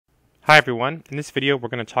Hi everyone, in this video we're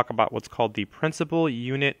going to talk about what's called the principal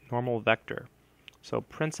unit normal vector. So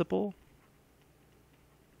principal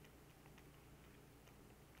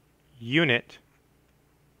unit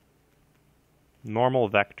normal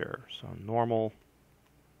vector. So normal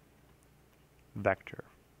vector.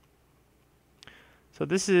 So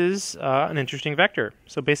this is an interesting vector.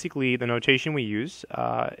 So basically the notation we use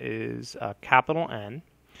is capital N.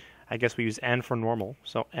 I guess we use N for normal.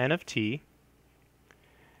 So N of t.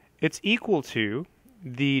 It's equal to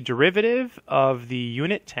the derivative of the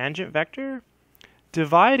unit tangent vector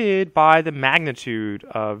divided by the magnitude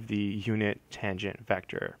of the unit tangent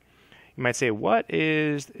vector. You might say, what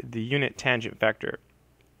is the unit tangent vector?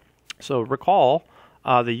 So recall,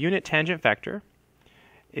 the unit tangent vector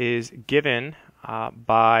is given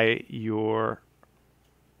by the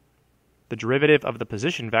derivative of the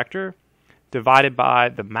position vector divided by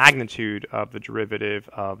the magnitude of the derivative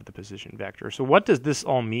of the position vector. So what does this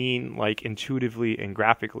all mean, like intuitively and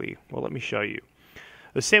graphically? Well, let me show you.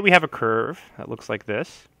 Let's say we have a curve that looks like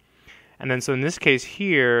this. And then so in this case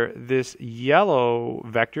here, this yellow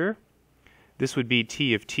vector, this would be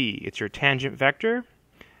t of t. It's your tangent vector,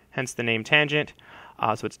 hence the name tangent.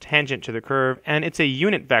 So it's tangent to the curve, and it's a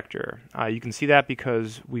unit vector. You can see that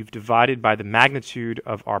because we've divided by the magnitude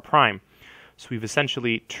of r prime. So we've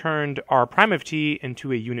essentially turned r prime of t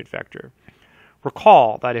into a unit vector.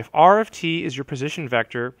 Recall that if r of t is your position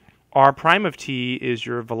vector, r prime of t is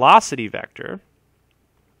your velocity vector.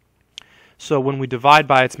 So when we divide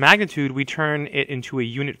by its magnitude, we turn it into a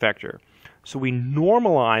unit vector. So we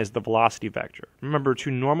normalize the velocity vector. Remember,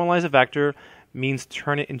 to normalize a vector means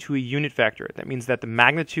turn it into a unit vector. That means that the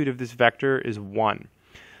magnitude of this vector is 1.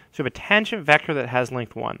 So we have a tangent vector that has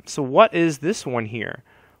length 1. So what is this one here?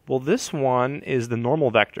 Well, this one is the normal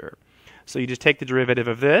vector. So you just take the derivative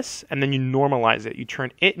of this, and then you normalize it. You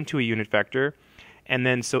turn it into a unit vector, and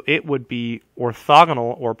then so it would be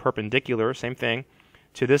orthogonal or perpendicular, same thing,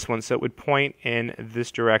 to this one. So it would point in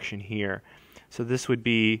this direction here. So this would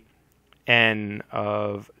be n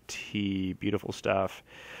of t. Beautiful stuff.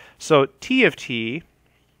 So t of t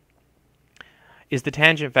is the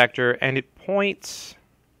tangent vector, and it points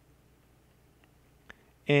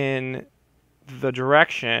in the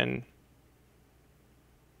direction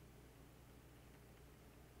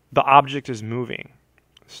the object is moving.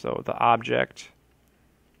 So the object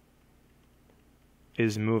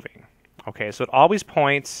is moving. Okay, so it always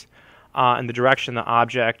points in the direction the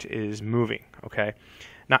object is moving. Okay,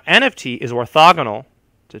 now n of t is orthogonal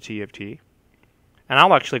to t of t, and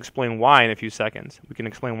I'll actually explain why in a few seconds. We can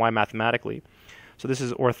explain why mathematically. So this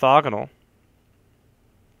is orthogonal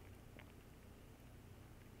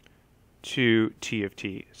to t of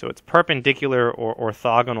t. So it's perpendicular or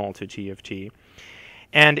orthogonal to t of t.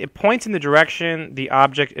 And it points in the direction the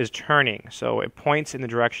object is turning. So it points in the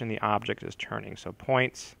direction the object is turning. So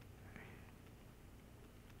points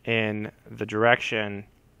in the direction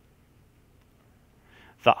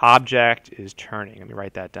the object is turning. Let me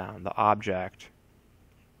write that down. The object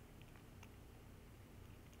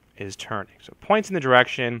is turning. So it points in the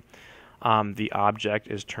direction the object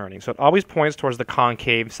is turning. So it always points towards the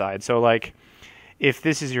concave side. So like if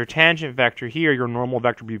this is your tangent vector here, your normal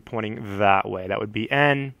vector would be pointing that way. That would be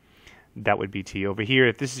n. That would be t over here.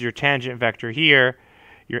 If this is your tangent vector here,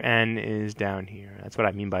 your n is down here. That's what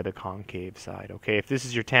I mean by the concave side. Okay, if this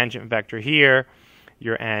is your tangent vector here,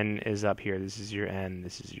 your n is up here. This is your n.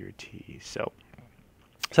 This is your t. So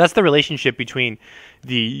that's the relationship between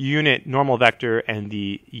the unit normal vector and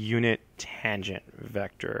the unit tangent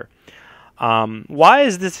vector. Why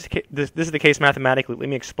is this is the case mathematically? Let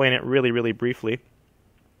me explain it really briefly.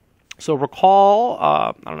 So recall,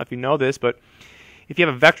 I don't know if you know this, but if you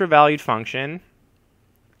have a vector valued function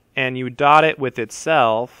and you dot it with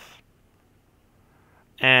itself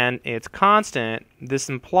and it's constant, this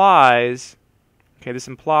implies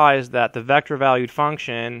that the vector valued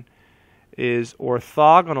function is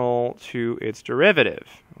orthogonal to its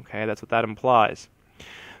derivative. Okay, that's what that implies.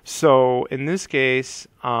 So in this case,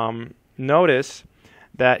 notice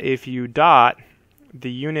that if you dot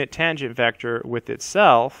the unit tangent vector with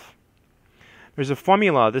itself, there's a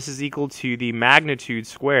formula. This is equal to the magnitude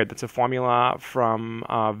squared. That's a formula from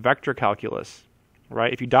vector calculus,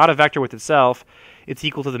 right? If you dot a vector with itself, it's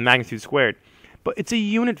equal to the magnitude squared. But it's a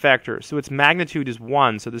unit vector, so its magnitude is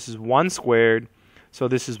 1. So this is 1 squared, so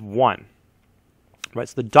this is 1. Right?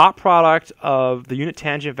 So the dot product of the unit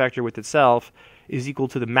tangent vector with itself is equal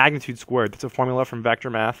to the magnitude squared. That's a formula from vector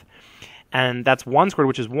math. And that's 1 squared,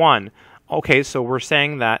 which is 1. Okay, so we're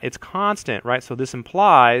saying that it's constant, right? So this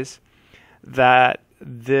implies that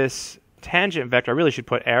this tangent vector, I really should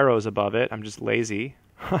put arrows above it. I'm just lazy.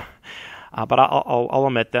 but I'll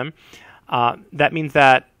omit them. That means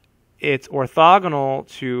that it's orthogonal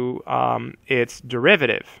to its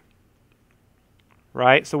derivative,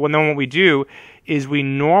 right? So then what we do is we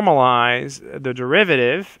normalize the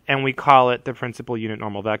derivative and we call it the principal unit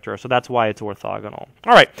normal vector. So that's why it's orthogonal.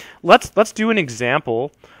 All right, let's do an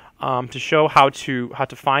example to show how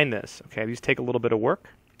to find this. Okay, these take a little bit of work,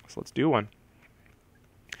 so let's do one.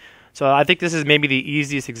 So I think this is maybe the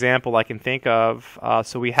easiest example I can think of.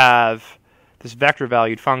 So we have this vector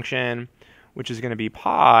valued function, which is going to be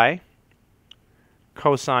pi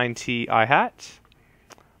cosine t I hat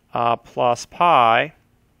plus pi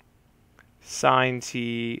sine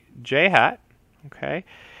t j hat. Okay,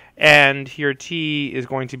 and here t is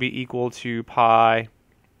going to be equal to pi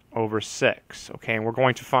over 6. Okay, and we're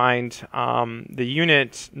going to find the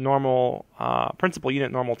unit normal, principal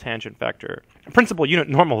unit normal tangent vector, principal unit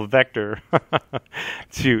normal vector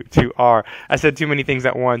to R. I said too many things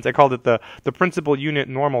at once. I called it the principal unit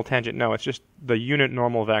normal tangent. No, it's just the unit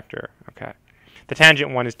normal vector. Okay, the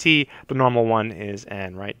tangent one is t, the normal one is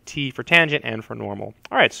n. Right, t for tangent, n for normal.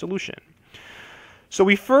 All right, solution. So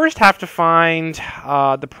we first have to find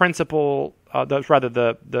the principal,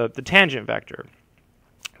 the tangent vector.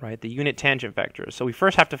 Right, the unit tangent vector. So we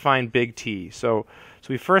first have to find big T. So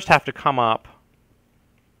we first have to come up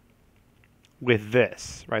with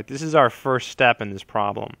this. Right, this is our first step in this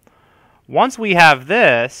problem. Once we have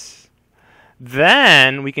this,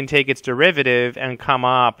 then we can take its derivative and come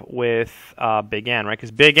up with big N. Right, because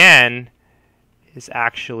big N is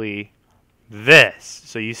actually this.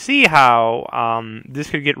 So you see how this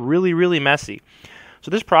could get really, really messy. So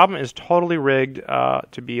this problem is totally rigged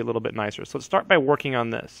to be a little bit nicer. So let's start by working on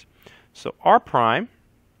this. So r prime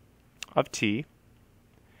of t.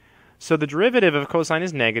 So the derivative of cosine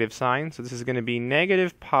is negative sine. So this is going to be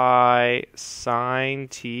negative pi sine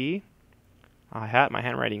t I hat. My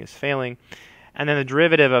handwriting is failing. And then the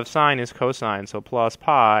derivative of sine is cosine. So plus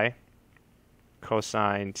pi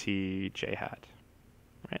cosine t j hat.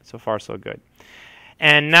 Right. So far so good.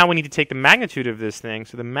 And now we need to take the magnitude of this thing.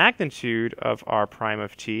 So the magnitude of r prime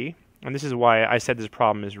of t, and this is why I said this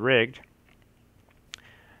problem is rigged.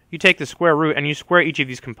 You take the square root and you square each of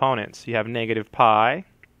these components. You have negative pi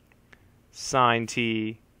sine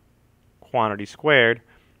t quantity squared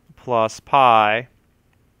plus pi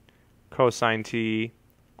cosine t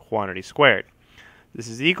quantity squared. This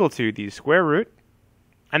is equal to the square root,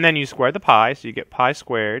 and then you square the pi, so you get pi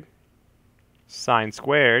squared sine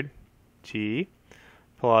squared t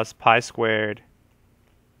plus pi squared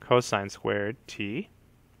cosine squared t.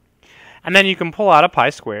 And then you can pull out a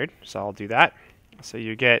pi squared, so I'll do that. So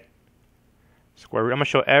you get square root. I'm going to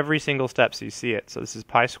show every single step so you see it. So this is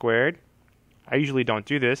pi squared. I usually don't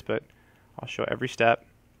do this, but I'll show every step.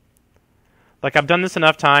 Like I've done this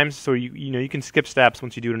enough times, so you can skip steps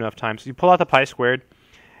once you do it enough times. So you pull out the pi squared,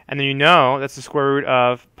 and then you know that's the square root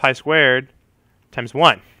of pi squared times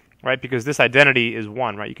 1. Right, because this identity is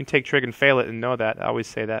 1, right? You can take trig and fail it and know that. I always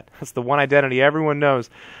say that. That's the one identity everyone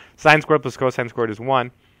knows. Sine squared plus cosine squared is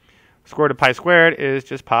 1. Square root of pi squared is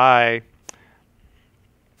just pi.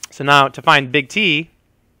 So now to find big T,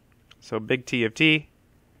 so big T of t,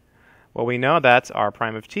 well, we know that's r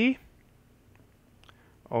prime of t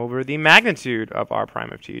over the magnitude of r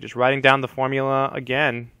prime of t. Just writing down the formula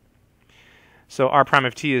again. So r prime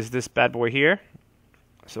of t is this bad boy here.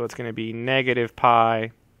 So it's going to be negative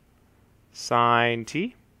pi sine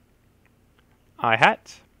t I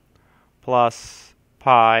hat plus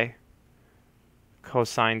pi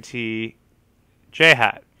cosine t j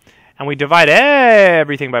hat. And we divide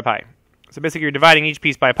everything by pi. So basically you're dividing each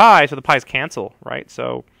piece by pi, so the pi's cancel, right?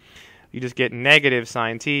 So you just get negative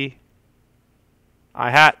sine t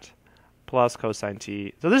I hat plus cosine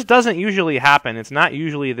t. So this doesn't usually happen. It's not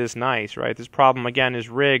usually this nice, right? This problem, again, is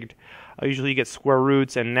rigged. Usually you get square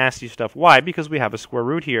roots and nasty stuff. Why? Because we have a square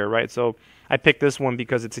root here, right? So I picked this one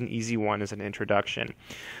because it's an easy one as an introduction.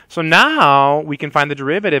 So now we can find the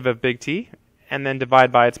derivative of big T and then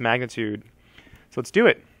divide by its magnitude. So let's do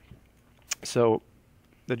it. So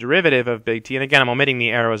the derivative of big T, and again I'm omitting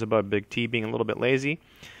the arrows above big T, being a little bit lazy.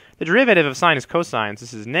 The derivative of sine is cosine. So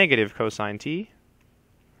this is negative cosine t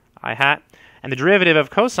I hat. And the derivative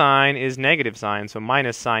of cosine is negative sine, so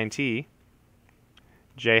minus sine t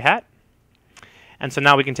j hat. And so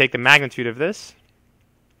now we can take the magnitude of this,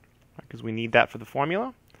 because we need that for the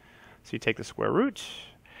formula. So you take the square root,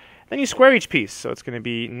 then you square each piece. So it's going to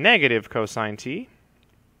be negative cosine t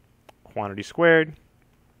quantity squared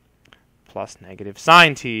plus negative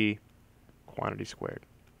sine t quantity squared.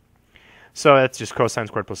 So that's just cosine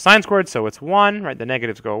squared plus sine squared, so it's 1, right? The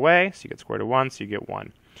negatives go away, so you get square root of 1, so you get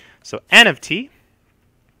 1. So n of t,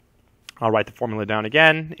 I'll write the formula down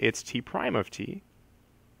again. It's t prime of t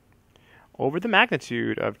over the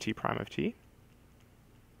magnitude of t prime of t.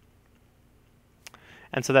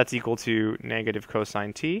 And so that's equal to negative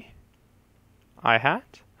cosine t I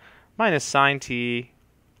hat minus sine t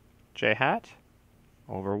j hat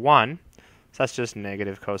over 1. So that's just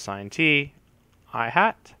negative cosine t I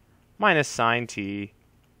hat minus sine t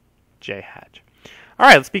j hat. All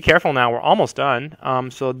right, let's be careful now. We're almost done.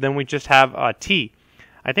 So then we just have t.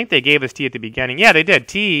 I think they gave us t at the beginning. Yeah, they did.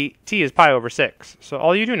 T is pi over 6. So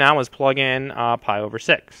all you do now is plug in pi over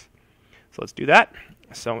 6. So let's do that.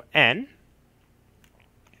 So n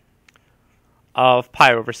of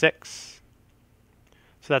pi over 6.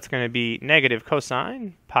 So that's going to be negative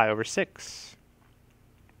cosine pi over 6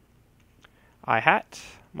 I hat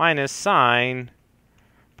minus sine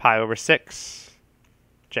pi over 6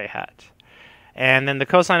 j hat. And then the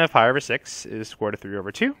cosine of pi over 6 is square root of 3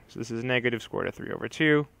 over 2. So this is negative square root of 3 over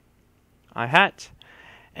 2 I hat.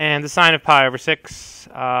 And the sine of pi over 6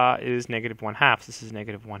 is negative 1/2. So this is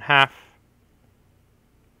negative 1/2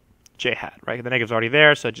 j hat, right? The negative's already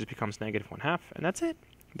there, so it just becomes negative 1/2. And that's it.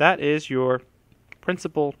 That is your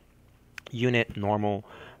principal unit normal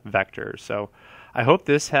vector. So I hope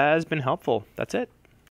this has been helpful. That's it.